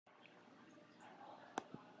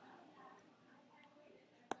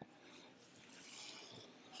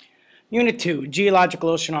Unit 2, Geological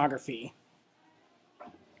Oceanography.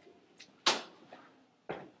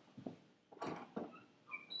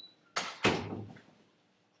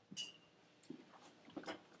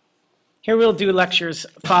 Here we'll do lectures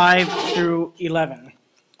 5 through 11.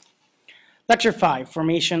 Lecture 5,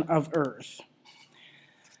 Formation of Earth.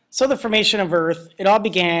 So the formation of Earth, it all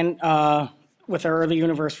began with our early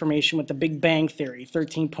universe formation with the Big Bang Theory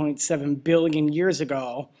 13.7 billion years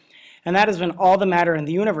ago. And that is when all the matter in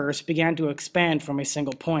the universe began to expand from a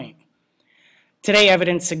single point. Today,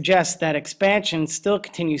 evidence suggests that expansion still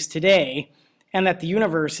continues today and that the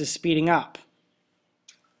universe is speeding up.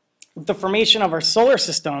 The formation of our solar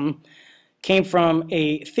system came from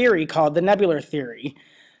a theory called the nebular theory.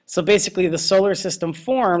 So basically, the solar system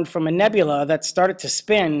formed from a nebula that started to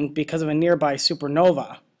spin because of a nearby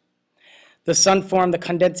supernova. The sun formed the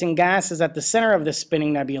condensing gases at the center of the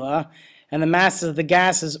spinning nebula, and the masses of the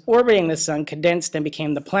gases orbiting the sun condensed and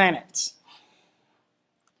became the planets.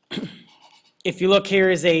 If you look, here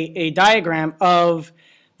is a diagram of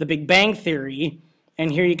the Big Bang Theory,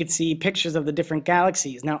 and here you can see pictures of the different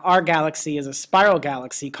galaxies. Now, our galaxy is a spiral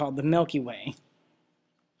galaxy called the Milky Way.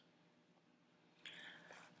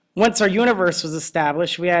 Once our universe was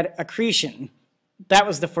established, we had accretion. That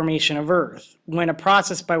was the formation of Earth, when a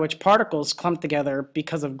process by which particles clumped together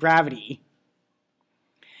because of gravity.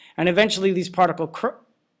 And eventually these particles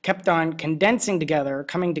kept on condensing together,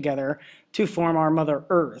 coming together to form our Mother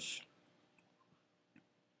Earth.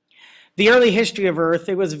 The early history of Earth,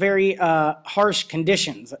 it was very harsh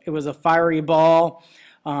conditions. It was a fiery ball.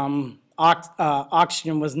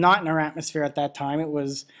 Oxygen was not in our atmosphere at that time. It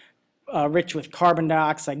was rich with carbon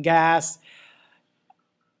dioxide gas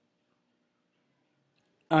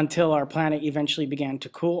until our planet eventually began to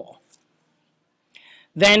cool.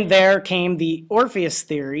 Then there came the Orpheus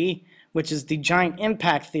theory, which is the giant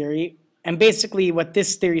impact theory. And basically what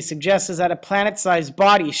this theory suggests is that a planet-sized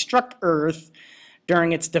body struck Earth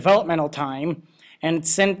during its developmental time and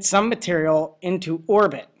sent some material into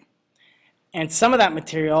orbit. And some of that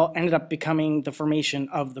material ended up becoming the formation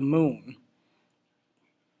of the moon.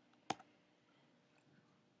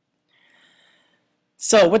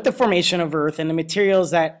 So with the formation of Earth and the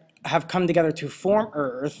materials that have come together to form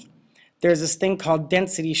Earth, there's this thing called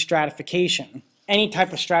density stratification. Any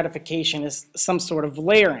type of stratification is some sort of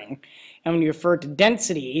layering. And when you refer to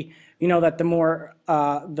density, you know that the more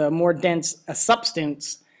dense a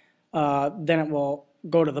substance, then it will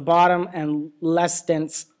go to the bottom, and less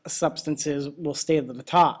dense substances will stay at the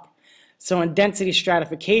top. So in density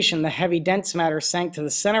stratification, the heavy dense matter sank to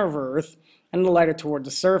the center of Earth and the lighter toward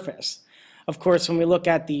the surface. Of course, when we look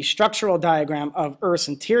at the structural diagram of Earth's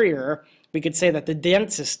interior, we could say that the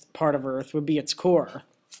densest part of Earth would be its core.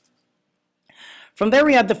 From there,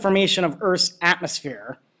 we had the formation of Earth's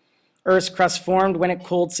atmosphere. Earth's crust formed when it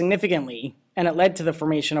cooled significantly, and it led to the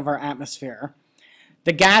formation of our atmosphere.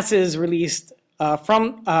 The gases released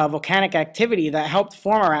from volcanic activity that helped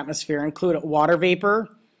form our atmosphere included water vapor,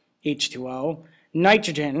 H2O,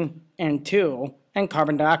 nitrogen, N2, and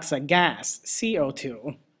carbon dioxide gas,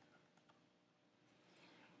 CO2.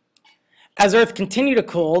 As Earth continued to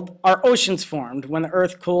cool, our oceans formed when the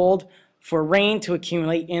Earth cooled for rain to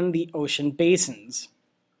accumulate in the ocean basins.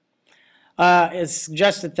 It's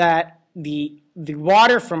suggested that the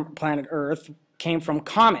water from planet Earth came from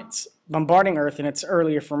comets bombarding Earth in its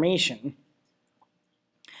earlier formation.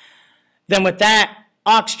 Then with that,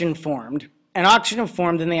 oxygen formed. And oxygen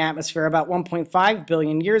formed in the atmosphere about 1.5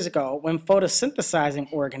 billion years ago when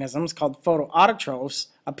photosynthesizing organisms called photoautotrophs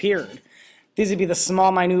appeared. These would be the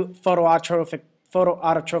small, minute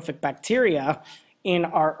photoautotrophic bacteria in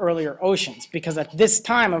our earlier oceans, because at this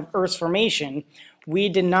time of Earth's formation, we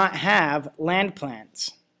did not have land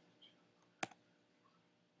plants.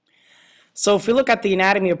 So if we look at the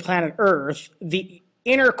anatomy of planet Earth, the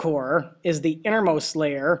inner core is the innermost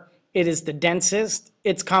layer. It is the densest.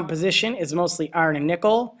 Its composition is mostly iron and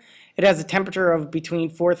nickel. It has a temperature of between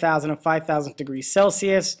 4,000 and 5,000 degrees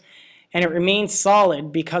Celsius, and it remains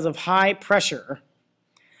solid because of high pressure.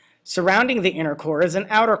 Surrounding the inner core is an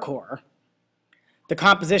outer core. The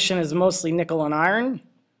composition is mostly nickel and iron.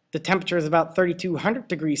 The temperature is about 3,200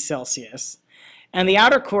 degrees Celsius. And the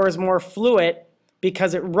outer core is more fluid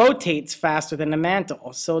because it rotates faster than the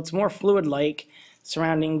mantle. So it's more fluid-like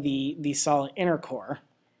surrounding the solid inner core.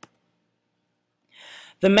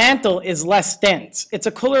 The mantle is less dense. It's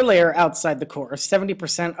a cooler layer outside the core.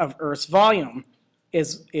 70% of Earth's volume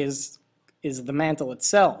is the mantle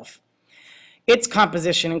itself. Its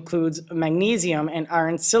composition includes magnesium and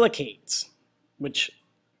iron silicates, which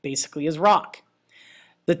basically is rock.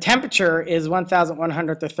 The temperature is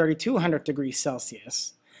 1,100 to 3,200 degrees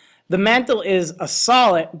Celsius. The mantle is a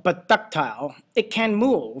solid but ductile. It can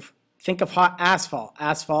move. Think of hot asphalt.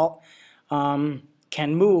 Asphalt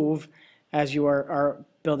can move as you are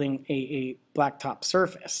building a blacktop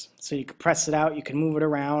surface. So you can press it out, you can move it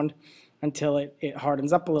around until it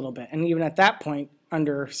hardens up a little bit. And even at that point,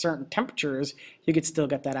 under certain temperatures, you could still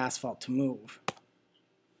get that asphalt to move.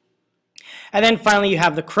 And then finally you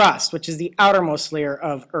have the crust, which is the outermost layer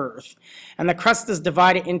of Earth. And the crust is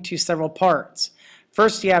divided into several parts.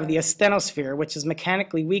 First you have the asthenosphere, which is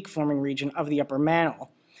mechanically weak forming region of the upper mantle.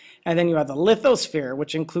 And then you have the lithosphere,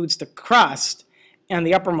 which includes the crust and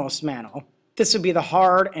the uppermost mantle. This would be the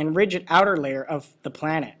hard and rigid outer layer of the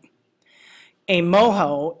planet. A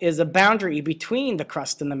moho is a boundary between the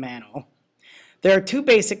crust and the mantle. There are two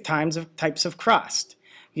basic types of crust.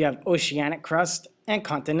 You have oceanic crust and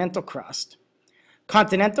continental crust.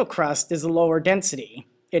 Continental crust is a lower density.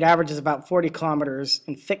 It averages about 40 kilometers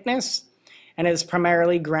in thickness and is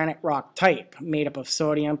primarily granite rock type, made up of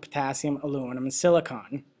sodium, potassium, aluminum, and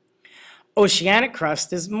silicon. Oceanic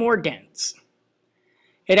crust is more dense.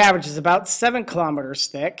 It averages about 7 kilometers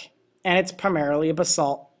thick, and it's primarily a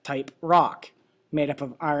basalt type rock, made up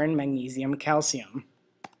of iron, magnesium, and calcium.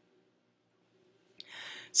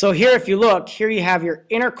 So here, if you look, here you have your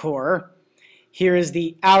inner core. Here is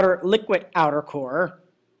the liquid outer core.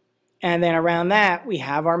 And then around that, we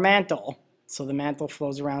have our mantle. So the mantle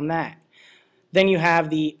flows around that. Then you have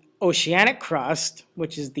the oceanic crust,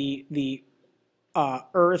 which is the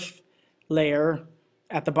earth layer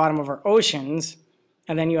at the bottom of our oceans.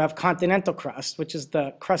 And then you have continental crust, which is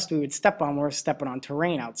the crust we would step on when we're stepping on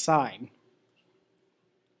terrain outside.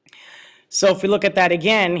 So if we look at that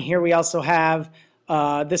again, here we also have,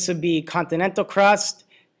 this would be continental crust.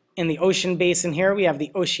 In the ocean basin here, we have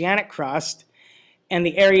the oceanic crust. And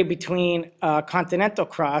the area between continental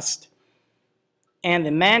crust and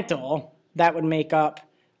the mantle, that would make up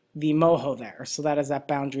the moho there. So that is that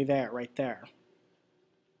boundary there, right there.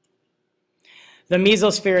 The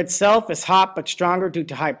mesosphere itself is hot but stronger due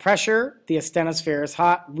to high pressure. The asthenosphere is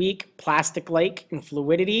hot, weak, plastic-like in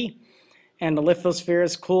fluidity. And the lithosphere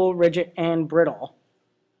is cool, rigid, and brittle.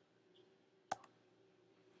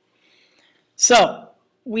 So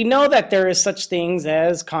we know that there is such things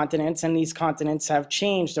as continents, and these continents have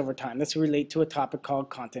changed over time. This will relate to a topic called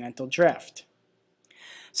continental drift.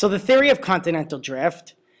 So the theory of continental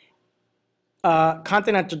drift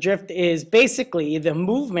is basically the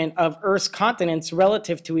movement of Earth's continents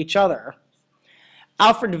relative to each other.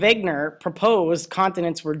 Alfred Wegener proposed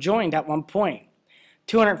continents were joined at one point.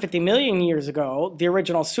 250 million years ago, the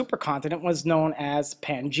original supercontinent was known as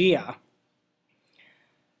Pangaea.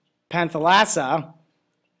 Panthalassa,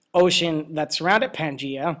 ocean that surrounded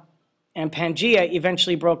Pangaea, and Pangaea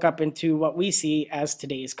eventually broke up into what we see as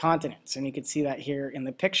today's continents. And you can see that here in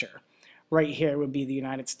the picture. Right here would be the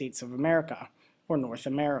United States of America, or North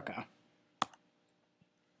America.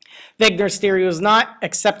 Wegener's theory was not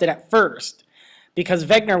accepted at first because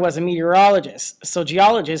Wegener was a meteorologist, so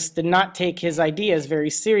geologists did not take his ideas very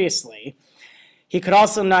seriously. He could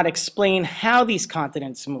also not explain how these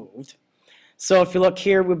continents moved. So if you look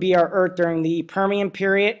here would be our Earth during the Permian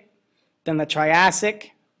period, then the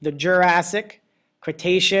Triassic, the Jurassic,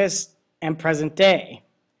 Cretaceous, and present day.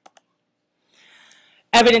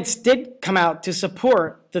 Evidence did come out to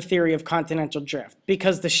support the theory of continental drift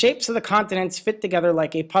because the shapes of the continents fit together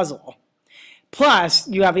like a puzzle. Plus,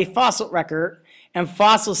 you have a fossil record, and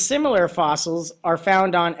similar fossils are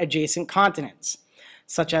found on adjacent continents,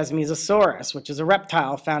 such as Mesosaurus, which is a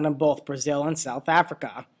reptile found in both Brazil and South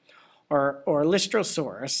Africa, or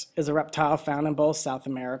Lystrosaurus is a reptile found in both South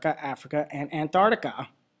America, Africa, and Antarctica.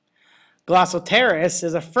 Glossoteris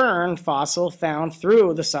is a fern fossil found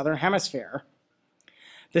through the southern hemisphere.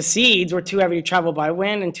 The seeds were too heavy to travel by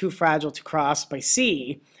wind and too fragile to cross by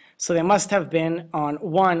sea, so they must have been on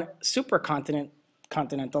one supercontinental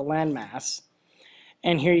landmass.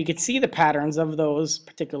 And here you can see the patterns of those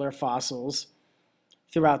particular fossils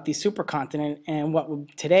throughout the supercontinent and what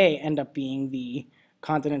would today end up being the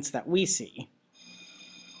continents that we see.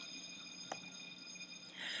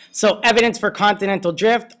 So evidence for continental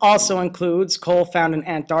drift also includes coal found in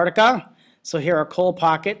Antarctica. So here are coal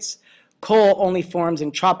pockets. Coal only forms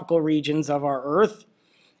in tropical regions of our Earth,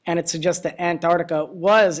 and it suggests that Antarctica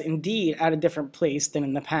was indeed at a different place than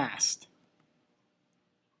in the past.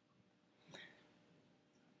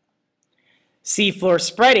 Seafloor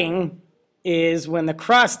spreading is when the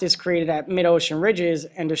crust is created at mid-ocean ridges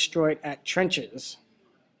and destroyed at trenches.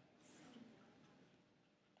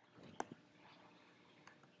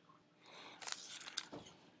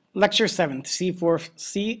 Lecture 7,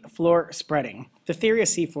 Seafloor spreading. The theory of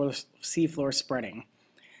seafloor spreading.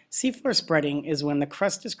 Seafloor spreading is when the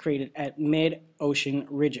crust is created at mid-ocean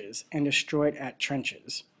ridges and destroyed at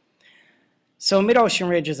trenches. So mid-ocean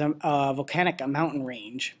ridge is a volcanic mountain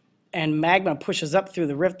range, and magma pushes up through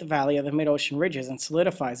the rift valley of the mid-ocean ridges and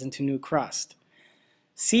solidifies into new crust.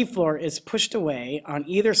 Seafloor is pushed away on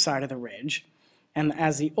either side of the ridge, and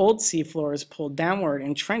as the old seafloor is pulled downward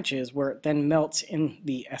in trenches where it then melts in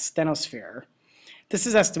the asthenosphere. This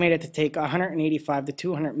is estimated to take 185 to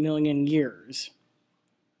 200 million years.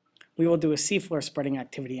 We will do a seafloor spreading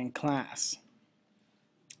activity in class.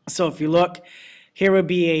 So if you look, here would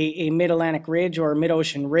be a mid-Atlantic ridge or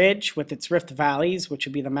mid-ocean ridge with its rift valleys, which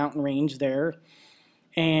would be the mountain range there.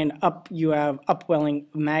 And up you have upwelling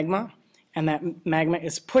magma, and that magma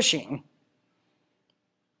is pushing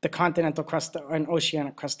the continental crust and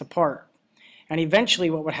oceanic crust apart. And eventually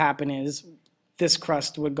what would happen is this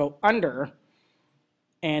crust would go under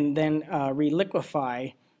and then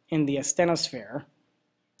reliquefy in the asthenosphere.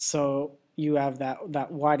 So you have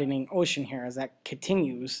that widening ocean here as that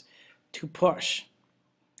continues to push.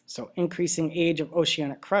 So increasing age of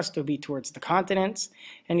oceanic crust would be towards the continents,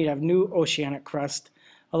 and you'd have new oceanic crust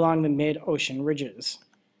along the mid-ocean ridges.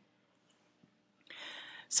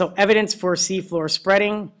 So evidence for seafloor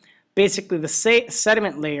spreading, basically the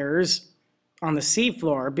sediment layers on the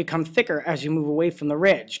seafloor become thicker as you move away from the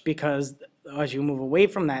ridge, because as you move away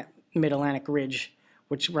from that mid-Atlantic ridge,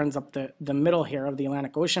 which runs up the middle here of the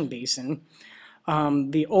Atlantic Ocean basin,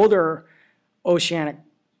 the older oceanic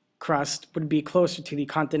crust would be closer to the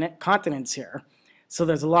continents here. So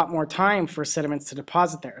there's a lot more time for sediments to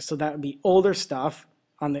deposit there. So that would be older stuff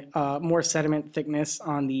on the more sediment thickness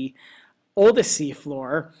on the oldest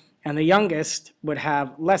seafloor, and the youngest would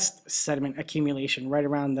have less sediment accumulation right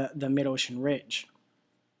around the mid-ocean ridge.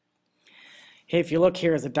 Okay, if you look,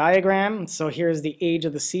 here is a diagram. So here's the age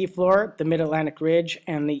of the seafloor, the mid-Atlantic ridge,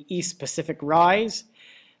 and the East Pacific rise.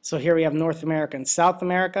 So here we have North America and South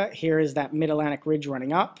America. Here is that mid-Atlantic ridge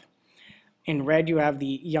running up. In red you have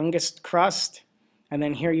the youngest crust, and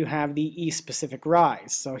then here you have the East Pacific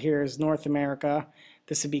rise. So here's North America,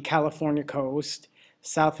 this would be California coast,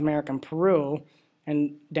 South America and Peru,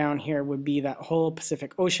 and down here would be that whole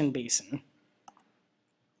Pacific Ocean basin.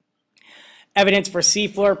 Evidence for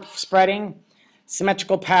seafloor spreading,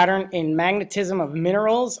 symmetrical pattern in magnetism of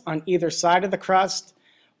minerals on either side of the crust.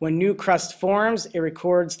 When new crust forms, it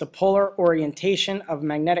records the polar orientation of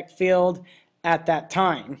magnetic field at that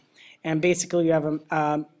time. And basically you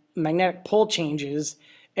have magnetic pole changes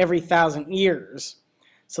every 1,000 years.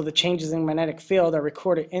 So the changes in magnetic field are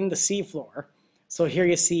recorded in the seafloor. So here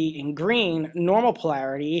you see in green normal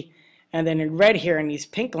polarity, and then in red here in these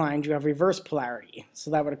pink lines you have reverse polarity.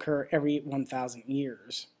 So that would occur every 1,000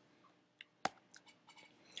 years.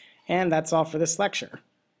 And that's all for this lecture.